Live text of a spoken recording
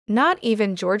Not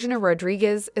even Georgina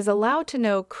Rodriguez is allowed to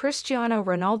know Cristiano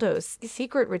Ronaldo's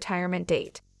secret retirement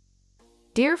date.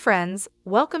 Dear friends,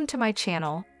 welcome to my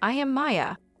channel. I am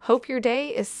Maya. Hope your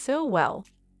day is so well.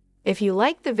 If you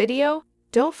liked the video,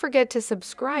 don't forget to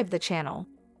subscribe the channel.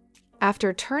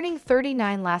 After turning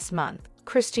 39 last month,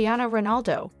 Cristiano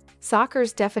Ronaldo,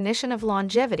 soccer's definition of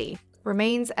longevity,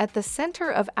 remains at the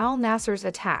center of Al Nassr's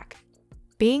attack.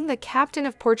 Being the captain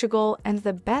of Portugal and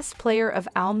the best player of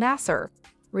Al Nassr,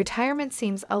 retirement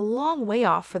seems a long way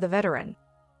off for the veteran.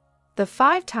 The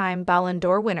five-time Ballon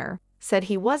d'Or winner said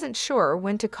he wasn't sure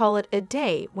when to call it a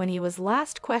day when he was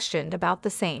last questioned about the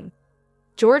same.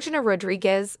 Georgina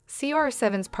Rodriguez,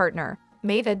 CR7's partner,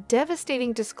 made a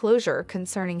devastating disclosure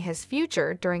concerning his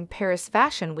future during Paris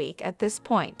Fashion Week at this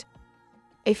point.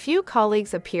 A few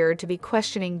colleagues appeared to be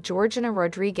questioning Georgina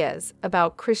Rodriguez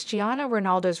about Cristiano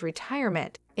Ronaldo's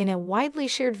retirement in a widely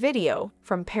shared video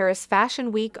from Paris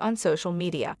Fashion Week on social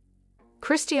media.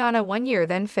 Cristiano 1 year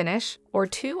then finish, or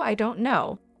 2 I don't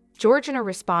know, Georgina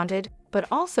responded, but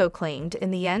also claimed in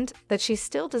the end that she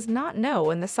still does not know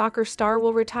when the soccer star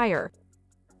will retire.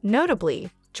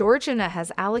 Notably, Georgina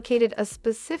has allocated a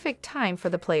specific time for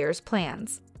the player's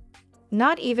plans.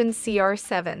 Not even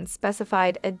CR7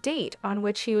 specified a date on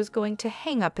which he was going to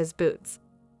hang up his boots.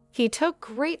 He took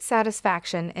great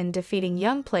satisfaction in defeating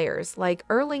young players like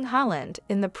Erling Haaland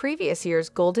in the previous year's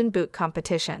Golden Boot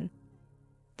competition.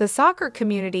 The soccer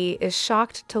community is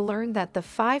shocked to learn that the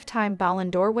five-time Ballon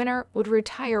d'Or winner would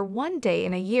retire one day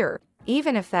in a year,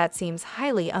 even if that seems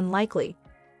highly unlikely.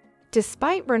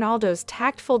 Despite Ronaldo's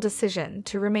tactful decision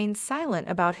to remain silent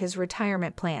about his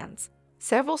retirement plans,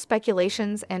 several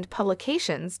speculations and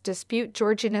publications dispute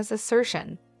Georgina's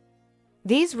assertion.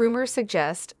 These rumors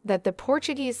suggest that the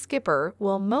Portuguese skipper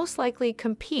will most likely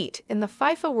compete in the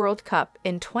FIFA World Cup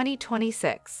in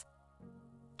 2026.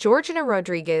 Georgina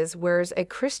Rodriguez wears a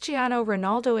Cristiano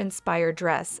Ronaldo-inspired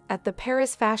dress at the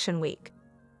Paris Fashion Week.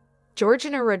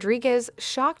 Georgina Rodriguez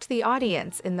shocked the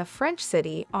audience in the French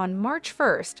city on March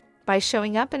 1st by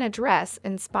showing up in a dress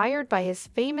inspired by his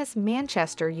famous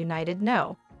Manchester United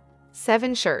No.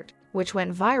 7 shirt, which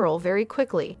went viral very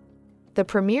quickly. The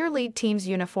Premier League team's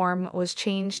uniform was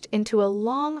changed into a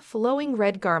long, flowing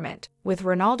red garment with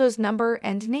Ronaldo's number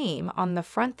and name on the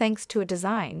front thanks to a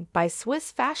design by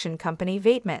Swiss fashion company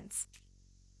Vatements.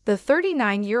 The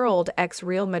 39-year-old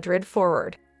ex-Real Madrid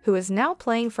forward, who is now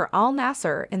playing for Al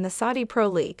Nassr in the Saudi Pro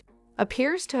League,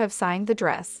 appears to have signed the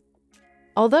dress.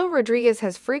 Although Rodriguez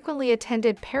has frequently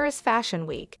attended Paris Fashion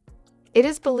Week, it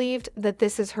is believed that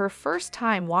this is her first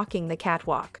time walking the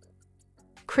catwalk.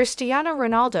 Cristiano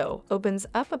Ronaldo opens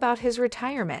up about his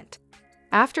retirement.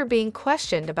 After being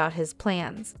questioned about his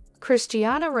plans,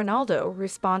 Cristiano Ronaldo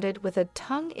responded with a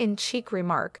tongue-in-cheek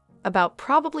remark about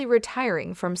probably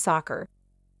retiring from soccer.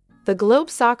 The Globe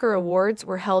Soccer Awards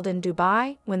were held in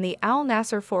Dubai when the Al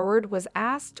Nassr forward was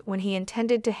asked when he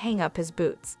intended to hang up his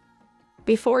boots.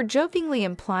 Before jokingly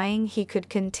implying he could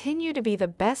continue to be the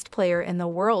best player in the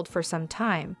world for some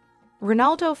time,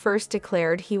 Ronaldo first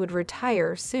declared he would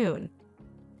retire soon.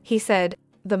 He said,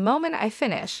 "The moment I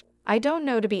finish, I don't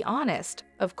know to be honest,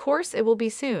 of course it will be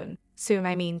soon. Soon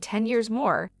I mean 10 years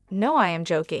more. No, I am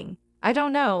joking. I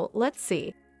don't know, let's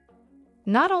see."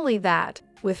 Not only that,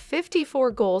 with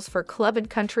 54 goals for club and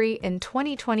country in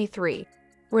 2023,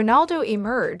 Ronaldo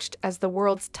emerged as the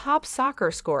world's top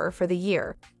soccer scorer for the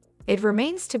year. It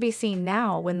remains to be seen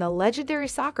now when the legendary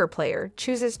soccer player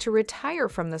chooses to retire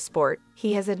from the sport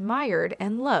he has admired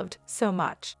and loved so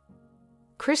much.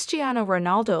 Cristiano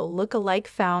Ronaldo look-alike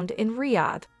found in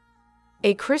Riyadh.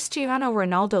 A Cristiano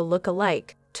Ronaldo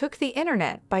look-alike took the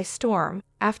internet by storm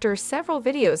after several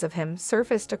videos of him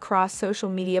surfaced across social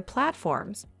media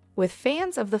platforms, with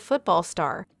fans of the football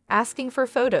star asking for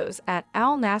photos at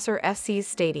Al Nassr FC's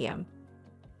stadium.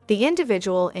 The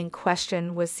individual in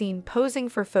question was seen posing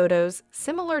for photos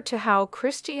similar to how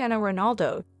Cristiano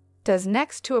Ronaldo does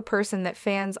next to a person that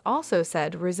fans also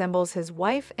said resembles his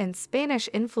wife and Spanish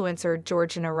influencer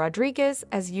Georgina Rodriguez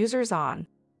as users on.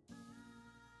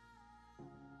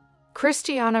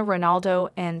 Cristiano Ronaldo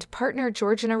and partner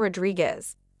Georgina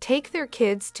Rodriguez take their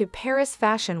kids to Paris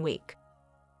Fashion Week.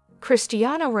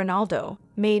 Cristiano Ronaldo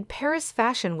made Paris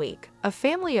Fashion Week a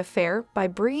family affair by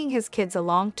bringing his kids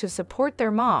along to support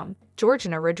their mom,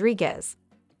 Georgina Rodriguez.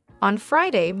 On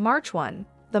Friday, March 1,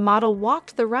 the model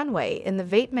walked the runway in the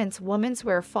Vatements Women's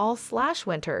Wear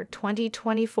Fall/Winter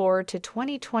 2024 to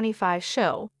 2025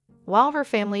 show, while her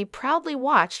family proudly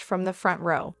watched from the front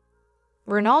row.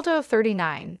 Ronaldo,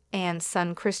 39, and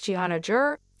son Cristiano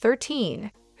Jr.,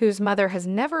 13, whose mother has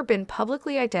never been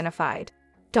publicly identified,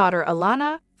 daughter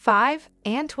Alana, 5,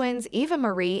 and twins Eva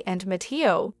Marie and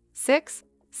Matteo, 6,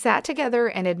 sat together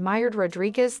and admired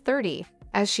Rodriguez 30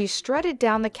 as she strutted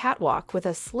down the catwalk with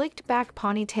a slicked-back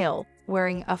ponytail,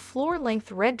 wearing a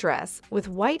floor-length red dress with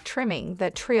white trimming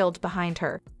that trailed behind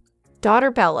her. Daughter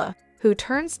Bella, who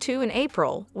turns 2 in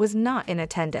April, was not in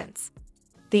attendance.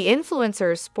 The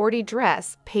influencer's sporty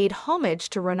dress paid homage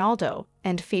to Ronaldo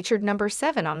and featured number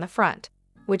 7 on the front,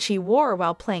 which he wore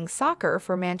while playing soccer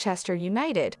for Manchester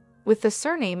United, with the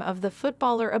surname of the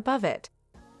footballer above it.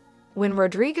 When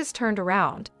Rodriguez turned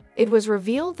around, it was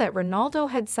revealed that Ronaldo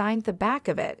had signed the back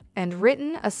of it and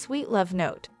written a sweet love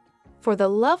note. "For the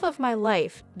love of my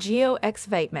life, Gio X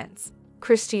Vitements,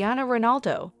 Cristiano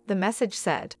Ronaldo," the message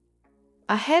said.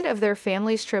 Ahead of their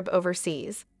family's trip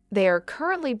overseas, they are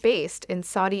currently based in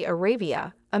Saudi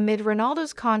Arabia amid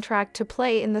Ronaldo's contract to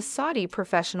play in the Saudi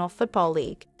Professional Football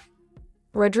League.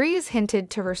 Rodriguez hinted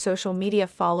to her social media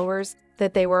followers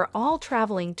that they were all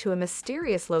traveling to a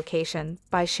mysterious location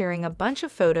by sharing a bunch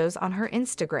of photos on her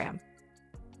Instagram.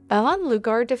 "Un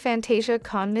lugar de fantasia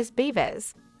con mis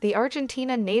bebés," the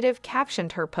Argentina native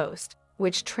captioned her post,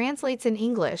 which translates in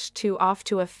English to "off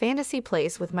to a fantasy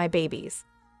place with my babies."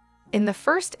 In the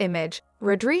first image,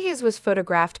 Rodriguez was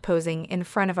photographed posing in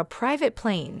front of a private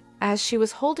plane as she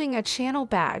was holding a Chanel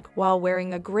bag while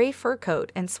wearing a gray fur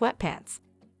coat and sweatpants.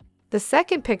 The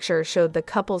second picture showed the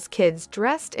couple's kids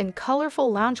dressed in colorful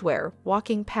loungewear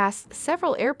walking past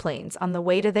several airplanes on the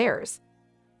way to theirs.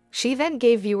 She then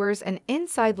gave viewers an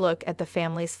inside look at the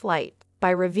family's flight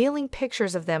by revealing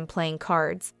pictures of them playing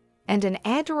cards and an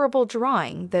adorable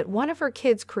drawing that one of her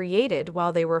kids created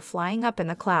while they were flying up in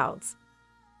the clouds.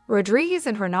 Rodriguez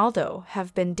and Ronaldo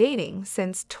have been dating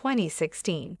since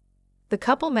 2016. The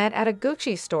couple met at a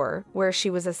Gucci store where she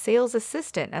was a sales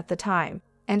assistant at the time,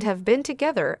 and have been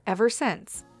together ever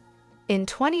since. In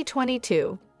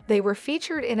 2022, they were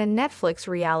featured in a Netflix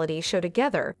reality show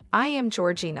together, I Am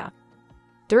Georgina.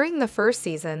 During the first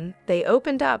season, they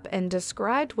opened up and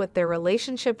described what their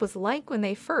relationship was like when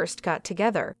they first got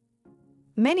together.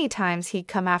 "Many times he'd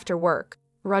come after work,"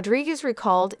 Rodriguez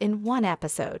recalled in one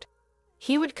episode.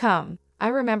 "He would come, I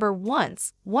remember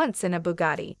once in a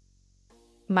Bugatti.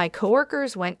 My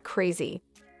coworkers went crazy.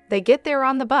 They get there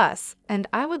on the bus, and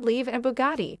I would leave in a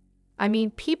Bugatti. I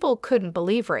mean, people couldn't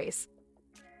believe race."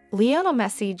 Lionel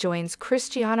Messi joins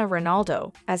Cristiano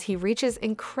Ronaldo as he reaches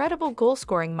incredible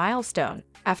goal-scoring milestone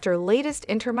after latest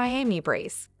Inter Miami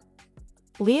brace.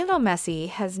 Lionel Messi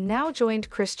has now joined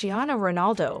Cristiano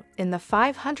Ronaldo in the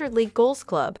 500 League Goals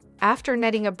Club after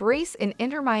netting a brace in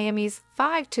Inter Miami's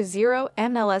 5-0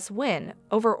 MLS win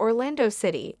over Orlando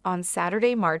City on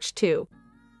Saturday, March 2.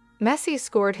 Messi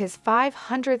scored his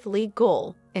 500th league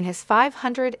goal in his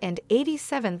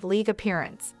 587th league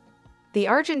appearance. The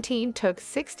Argentine took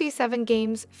 67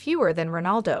 games fewer than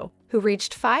Ronaldo, who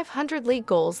reached 500 league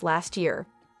goals last year.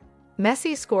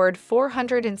 Messi scored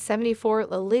 474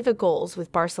 La Liga goals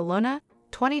with Barcelona,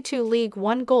 22 League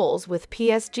One goals with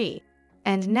PSG,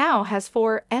 and now has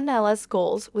 4 MLS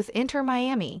goals with Inter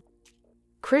Miami.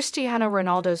 Cristiano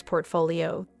Ronaldo's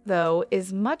portfolio, though,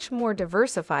 is much more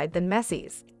diversified than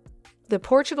Messi's. The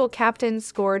Portugal captain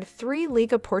scored 3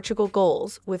 Liga Portugal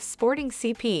goals with Sporting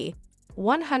CP,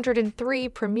 103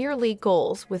 Premier League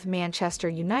goals with Manchester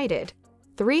United,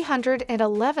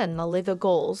 311 La Liga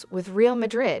goals with Real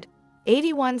Madrid,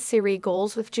 81 Serie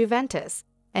goals with Juventus,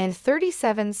 and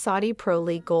 37 Saudi Pro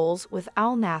League goals with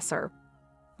Al Nassr.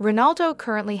 Ronaldo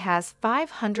currently has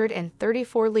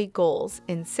 534 league goals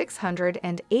in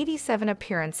 687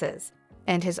 appearances,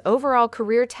 and his overall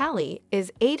career tally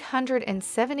is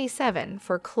 877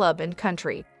 for club and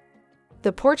country.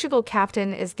 The Portugal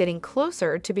captain is getting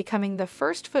closer to becoming the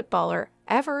first footballer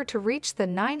ever to reach the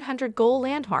 900-goal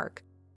landmark.